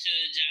was a bunch of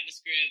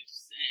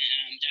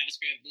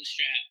JavaScript,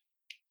 Bootstrap,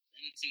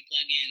 and some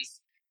plugins,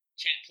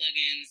 chat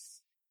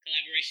plugins,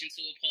 collaboration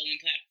tool,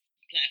 polling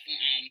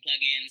platform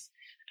plugins.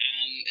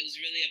 It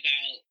was really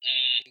about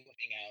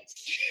Hangouts.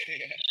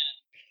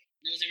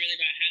 It was really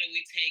about how do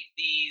we take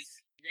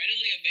these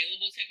readily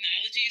available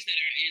technologies that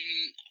are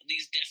in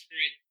these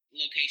desperate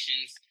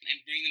locations and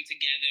bring them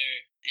together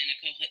in a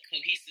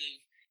cohesive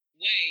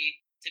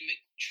way to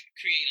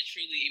create a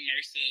truly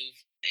immersive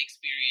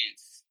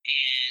experience.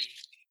 And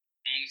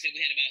so we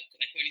had about,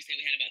 like Kortney said,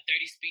 we had about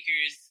 30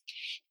 speakers.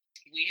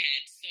 We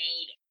had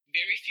sold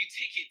very few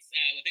tickets.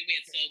 I think we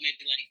had sold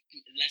maybe like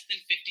less than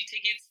 50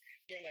 tickets.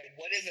 We're like,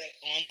 what is an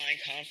online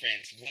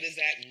conference? What does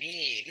that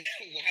mean?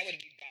 Why would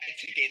we buy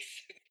tickets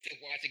to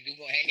watch a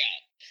Google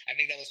Hangout? I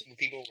think that was what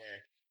people were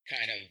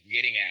kind of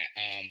getting at.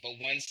 But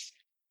once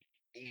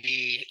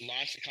we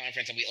launched the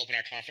conference and we opened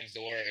our conference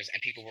doors and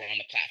people were on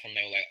the platform.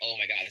 They were like, oh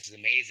my God, this is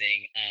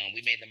amazing.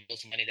 We made the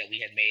most money that we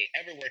had made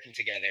ever working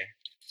together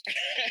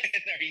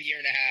in our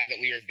year and a half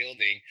that we were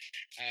building.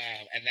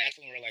 And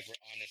that's when we're like, we're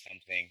on to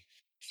something.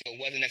 So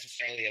it wasn't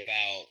necessarily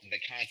about the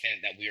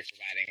content that we were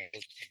providing, it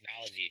was the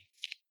technology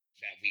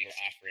that we were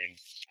offering.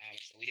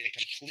 So we did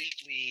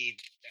we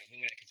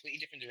went a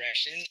completely different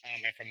direction.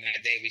 And from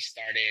that day, we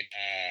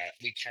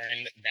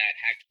turned that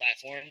hacked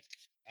platform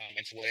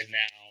into what is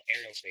now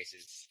Aerial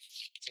Spaces,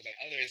 so that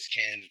others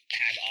can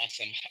have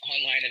awesome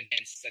online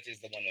events such as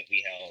the one that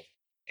we held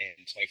in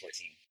 2014.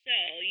 So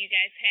you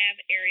guys have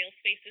Aerial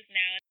Spaces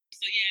now.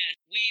 So yeah,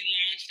 we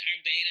launched our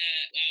beta.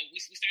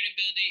 We started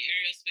building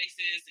Aerial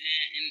Spaces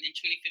in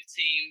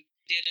 2015.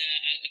 Did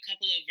a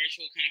couple of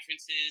virtual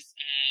conferences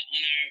on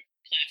our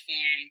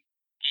platform.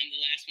 The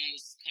last one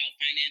was called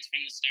Finance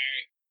from the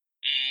Start,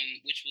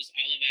 which was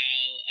all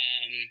about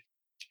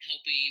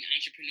helping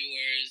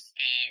entrepreneurs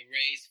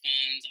raise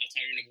funds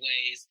alternative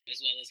ways, as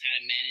well as how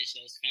to manage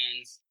those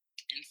funds.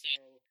 And so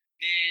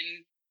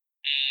then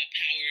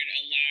powered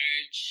a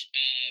large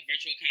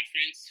virtual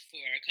conference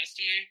for a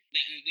customer.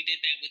 And we did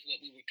that with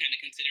what we were kind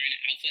of considering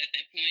an alpha at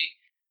that point.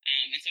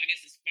 And so I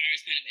guess as far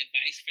as kind of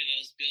advice for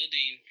those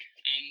building,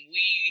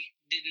 we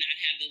did not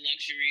have the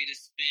luxury to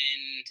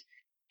spend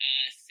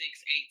 6,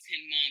 8,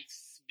 10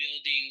 months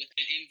building with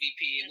an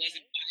MVP. It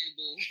wasn't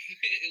viable.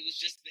 It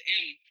was just the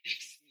M. It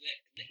was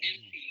the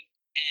MP.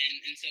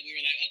 And so we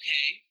were like,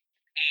 okay,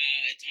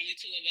 it's only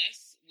two of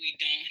us. We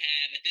don't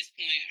have, at this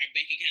point, our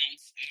bank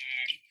accounts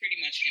are pretty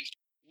much empty.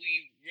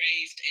 We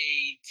raised a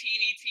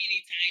teeny,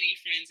 tiny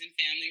friends and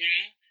family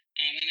round.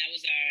 And that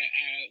was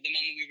the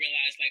moment we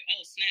realized, like,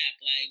 oh, snap,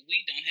 like,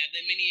 we don't have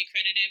that many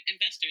accredited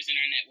investors in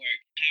our network.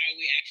 How are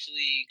we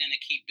actually going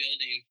to keep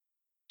building?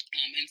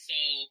 And so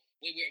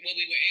what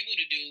we were able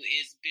to do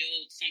is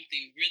build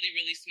something really,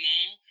 really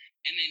small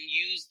and then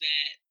use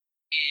that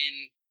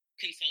in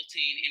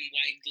consulting and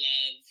white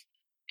glove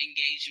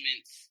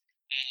engagements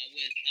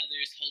with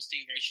others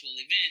hosting virtual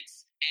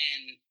events,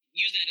 and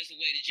use that as a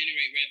way to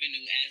generate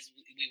revenue as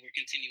we were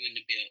continuing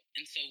to build.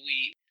 And so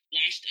we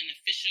launched an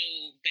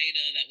official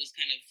beta that was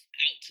kind of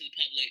out to the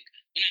public,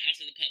 well, not out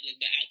to the public,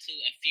 but out to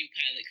a few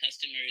pilot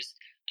customers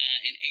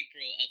in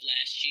April of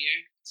last year.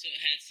 So it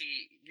had some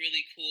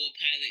really cool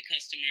pilot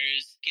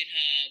customers.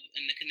 GitHub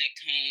and the Connect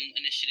Home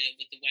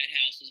initiative with the White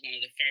House was one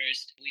of the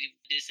first. We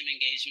did some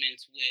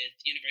engagements with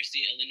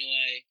University of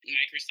Illinois,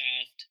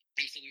 Microsoft.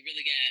 And so we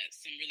really got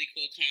some really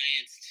cool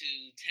clients to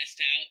test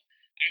out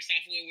our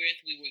software with.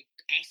 We would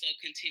also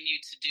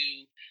continue to do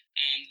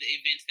the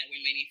events that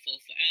were meaningful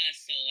for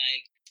us. So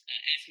like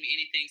Ask Me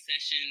Anything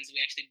sessions.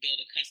 We actually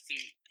built a custom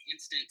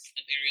instance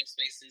of Aerial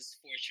Spaces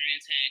for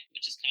TransHack,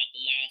 which is called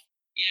The Loft.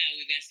 Yeah,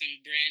 we've got some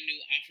brand new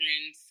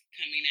offerings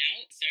coming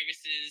out,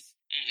 services,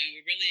 and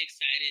we're really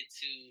excited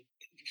to.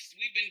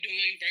 We've been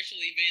doing virtual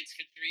events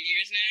for 3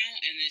 years now,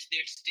 and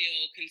they're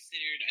still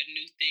considered a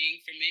new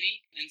thing for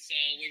many. And so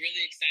we're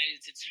really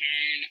excited to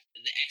turn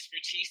the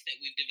expertise that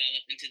we've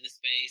developed into the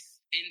space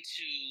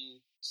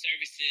into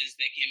services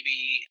that can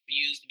be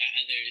used by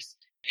others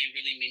in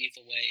really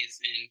meaningful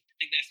ways. And I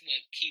think that's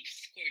what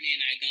keeps Kortney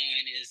and I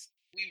going, is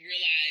we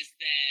realized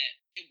that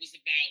it was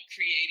about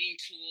creating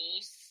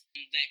tools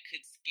that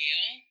could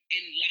scale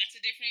in lots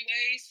of different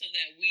ways so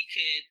that we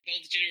could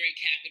both generate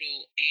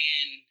capital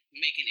and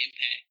make an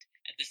impact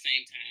at the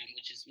same time,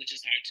 which is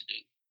hard to do.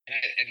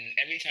 And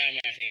every time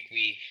I think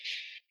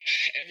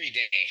every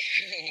day,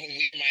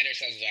 we remind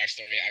ourselves of our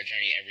story, our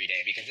journey every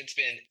day, because it's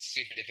been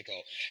super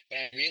difficult.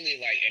 But I'm really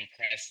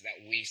impressed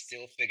that we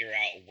still figure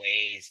out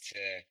ways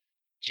to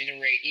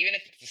generate, even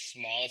if it's the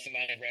smallest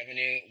amount of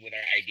revenue, with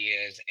our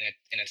ideas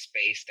in a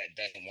space that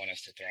doesn't want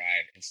us to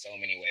thrive in so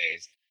many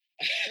ways.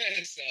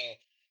 So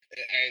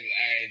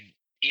I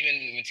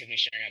even when Tiffany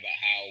sharing about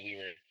how we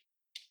were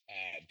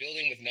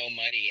building with no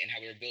money and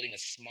how we were building the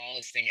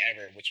smallest thing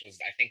ever, which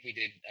was, I think we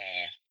did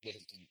with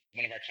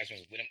one of our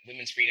customers,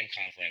 Women's Freedom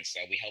Conference.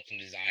 So we helped them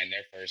design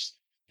their first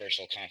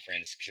virtual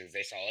conference because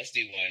they saw us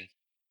do one.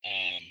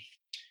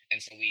 And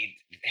so we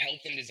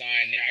helped them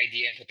design their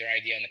idea and put their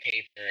idea on the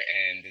paper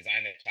and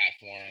design their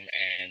platform.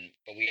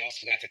 But we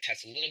also got to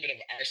test a little bit of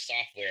our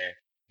software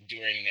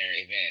during their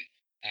event.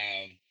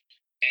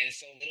 And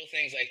so little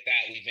things like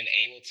that, we've been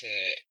able to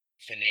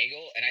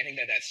finagle. And I think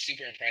that that's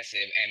super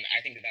impressive. And I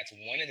think that that's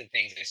one of the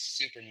things that's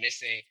super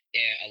missing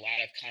in a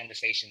lot of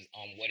conversations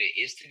on what it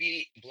is to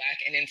be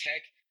Black and in tech,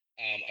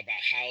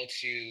 about how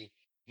to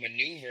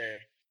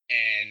maneuver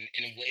and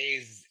in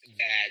ways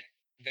that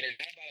are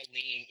not about a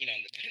lean,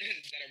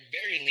 that are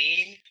very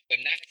lean, but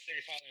not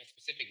necessarily following a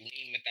specific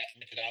lean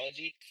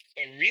methodology,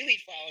 but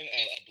really following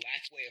a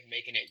Black way of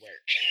making it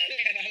work.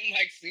 And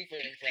I'm super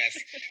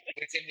impressed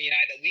with Tiffany and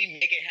I that we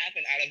make it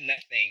happen out of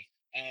nothing,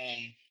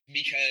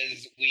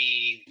 because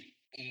we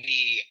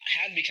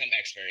have become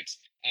experts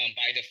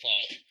by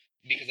default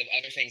because of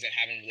other things that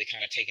haven't really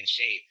kind of taken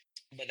shape.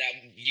 But that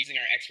using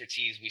our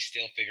expertise, we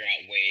still figure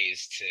out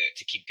ways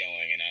to keep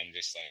going. And I'm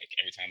just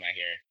every time I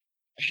hear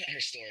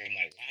her story. I'm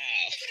like,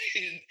 wow,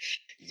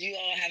 you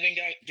all haven't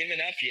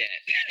given up yet.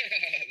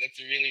 That's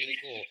really, really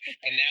cool.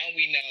 And now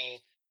we know,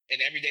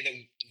 and every day that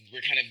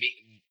we're kind of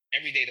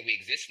every day that we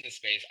exist in the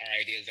space, our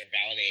ideas are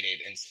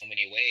validated in so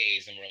many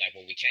ways, and we're like,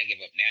 well, we can't give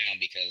up now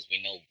because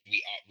we know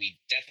we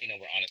definitely know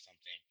we're onto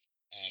something,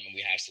 and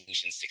we have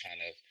solutions to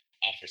kind of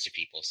offer to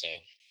people. So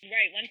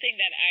right, one thing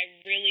that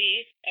I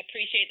really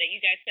appreciate that you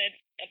guys said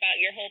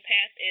about your whole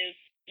path is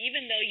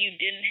even though you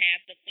didn't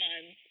have the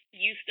funds,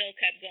 you still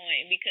kept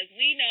going, because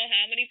we know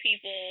how many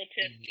people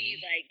to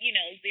see, like, you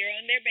know, zero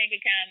in their bank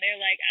account,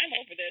 they're like, I'm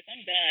over this,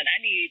 I'm done, I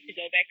need to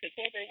go back to the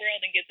corporate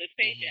world and get this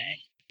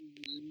paycheck.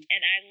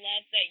 And I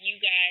love that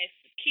you guys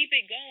keep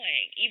it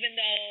going, even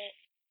though,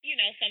 you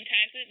know,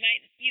 sometimes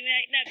you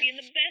might not be in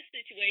the best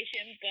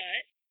situation,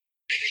 but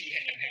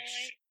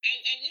yes.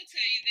 I will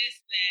tell you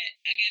this, that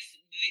I guess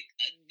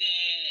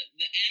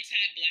the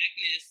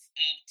anti-blackness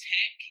of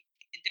tech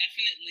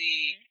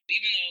definitely,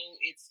 even though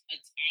it's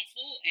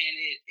awful and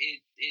it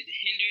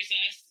hinders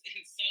us in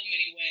so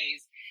many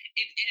ways,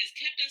 it has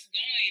kept us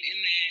going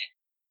in that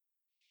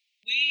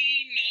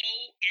we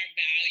know our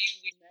value,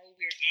 we know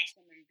we're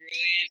awesome and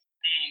brilliant,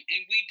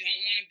 and we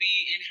don't want to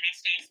be in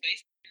hostile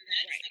spaces.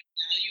 That's a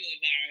value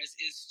of ours,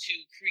 is to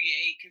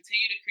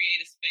continue to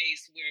create a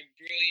space where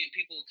brilliant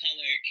people of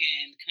color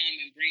can come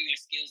and bring their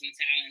skills and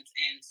talents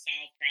and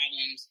solve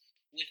problems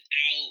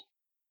without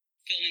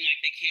feeling like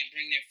they can't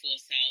bring their full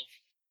self,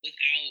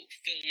 without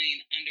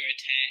feeling under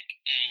attack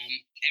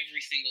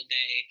every single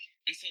day.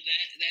 And so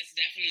that's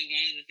definitely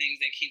one of the things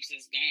that keeps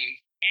us going.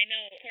 I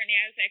know, Kortney,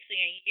 I was actually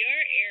in your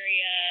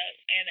area,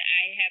 and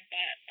I have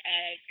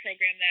a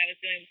program that I was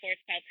doing before.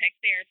 It's called Tech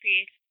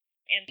Therapy.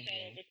 And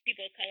so with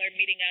people of color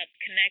meeting up,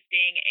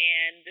 connecting,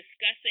 and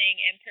discussing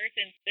in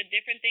person the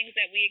different things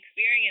that we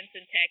experience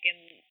in tech,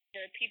 and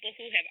for people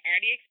who have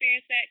already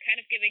experienced that,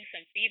 kind of giving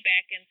some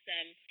feedback and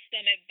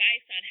some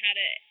advice on how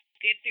to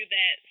get through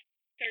that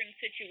certain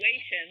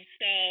situation.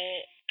 So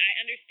I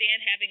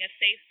understand having a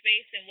safe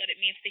space and what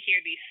it means to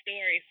hear these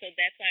stories. So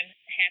that's why I'm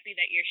happy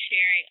that you're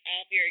sharing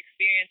all of your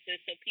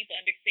experiences, so people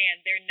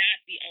understand they're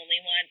not the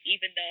only one,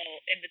 even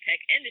though in the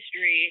tech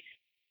industry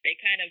they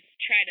kind of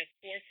try to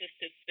force us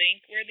to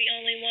think we're the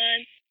only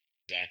ones.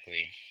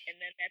 Exactly. And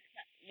then that's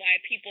why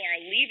people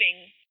are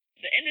leaving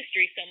the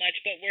industry so much,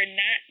 but we're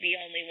not the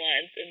only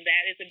ones, and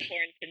that is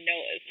important to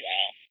know as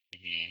well.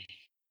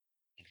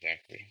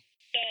 Exactly.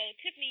 So,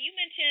 Tiffany, you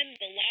mentioned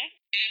the loft.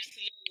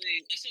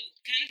 Absolutely. So,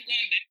 kind of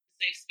going back to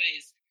safe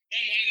space, and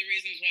one of the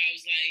reasons why I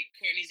was like,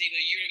 Kortney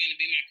Ziegler, you are going to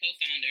be my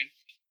co-founder.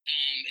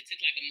 It took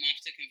like a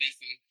month to convince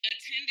him.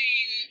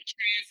 Attending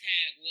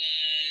TransHack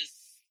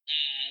was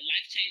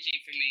life-changing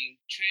for me.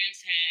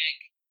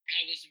 TransHack,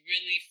 I was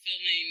really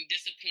feeling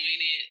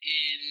disappointed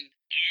in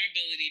our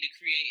ability to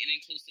create an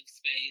inclusive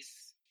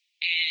space.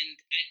 And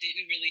I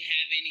didn't really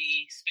have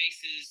any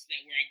spaces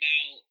that were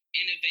about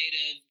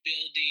innovative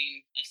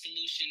building of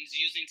solutions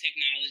using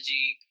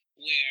technology,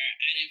 where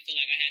I didn't feel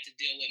like I had to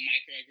deal with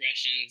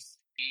microaggressions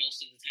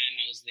most of the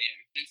time I was there.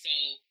 And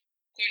so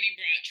Kortney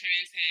brought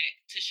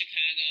TransHack to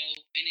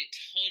Chicago, and it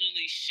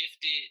totally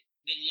shifted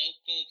the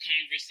local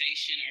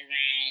conversation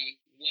around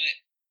what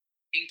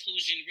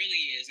inclusion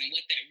really is and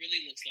what that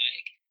really looks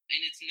like. And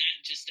it's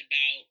not just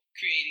about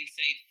creating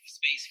safe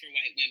space for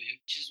white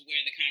women, which is where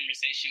the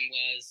conversation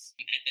was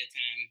at that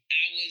time.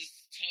 I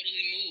was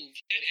totally moved.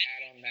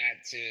 Add on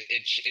that to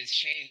it's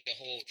changed the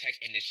whole tech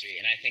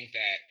industry, and I think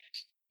that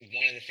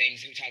one of the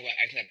things we talk about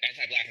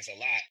anti-blackness a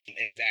lot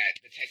is that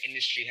the tech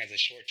industry has a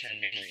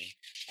short-term memory,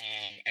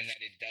 and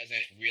that it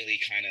doesn't really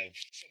kind of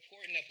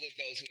support and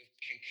uplift those who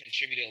can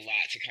contribute a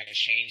lot to kind of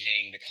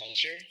changing the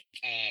culture.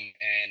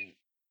 And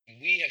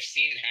we have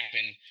seen it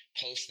happen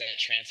post that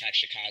TransHack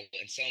Chicago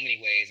in so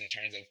many ways, in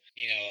terms of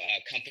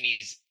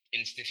companies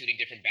instituting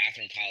different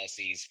bathroom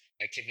policies.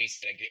 Like Tiffany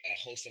said, a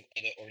host of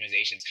other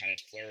organizations kind of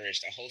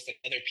flourished. A host of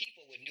other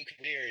people with new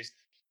careers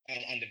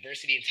on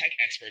diversity and tech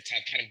experts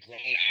have kind of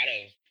grown out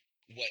of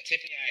what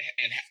Tiffany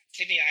and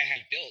I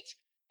have built.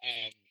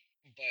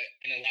 But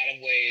in a lot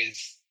of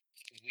ways,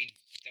 we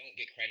don't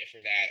get credit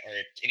for that, or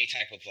any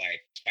type of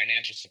like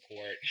financial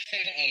support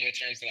in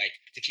terms of like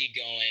to keep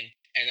going.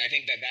 And I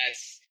think that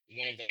that's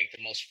one of the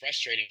most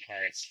frustrating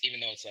parts, even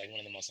though it's like one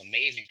of the most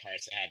amazing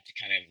parts to have to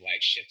kind of like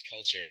shift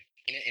culture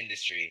in an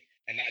industry,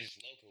 and not just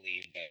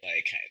locally, but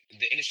like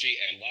the industry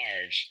at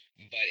large.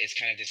 But it's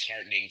kind of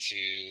disheartening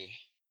to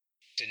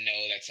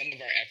know that some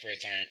of our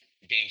efforts aren't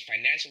being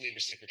financially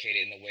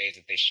reciprocated in the ways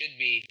that they should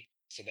be,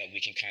 so that we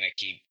can kind of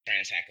keep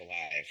TransHack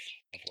alive,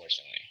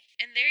 unfortunately.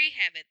 And there you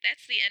have it.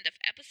 That's the end of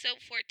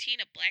episode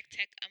 14 of Black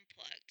Tech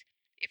Unplugged.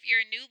 If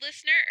you're a new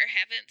listener or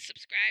haven't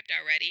subscribed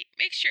already,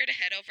 make sure to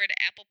head over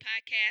to Apple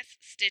Podcasts,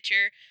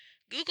 Stitcher,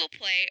 Google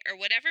Play, or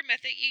whatever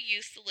method you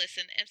use to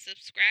listen, and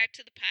subscribe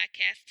to the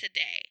podcast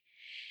today.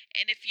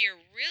 And if you're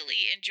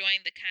really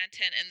enjoying the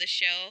content in the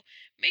show,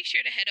 make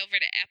sure to head over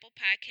to Apple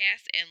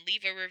Podcasts and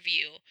leave a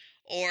review.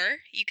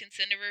 Or you can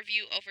send a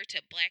review over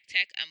to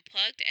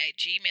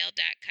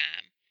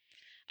blacktechunplugged@gmail.com.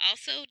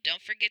 Also,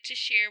 don't forget to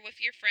share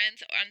with your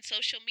friends on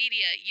social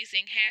media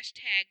using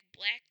hashtag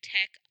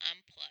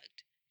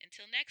BlackTechUnplugged.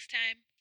 Until next time.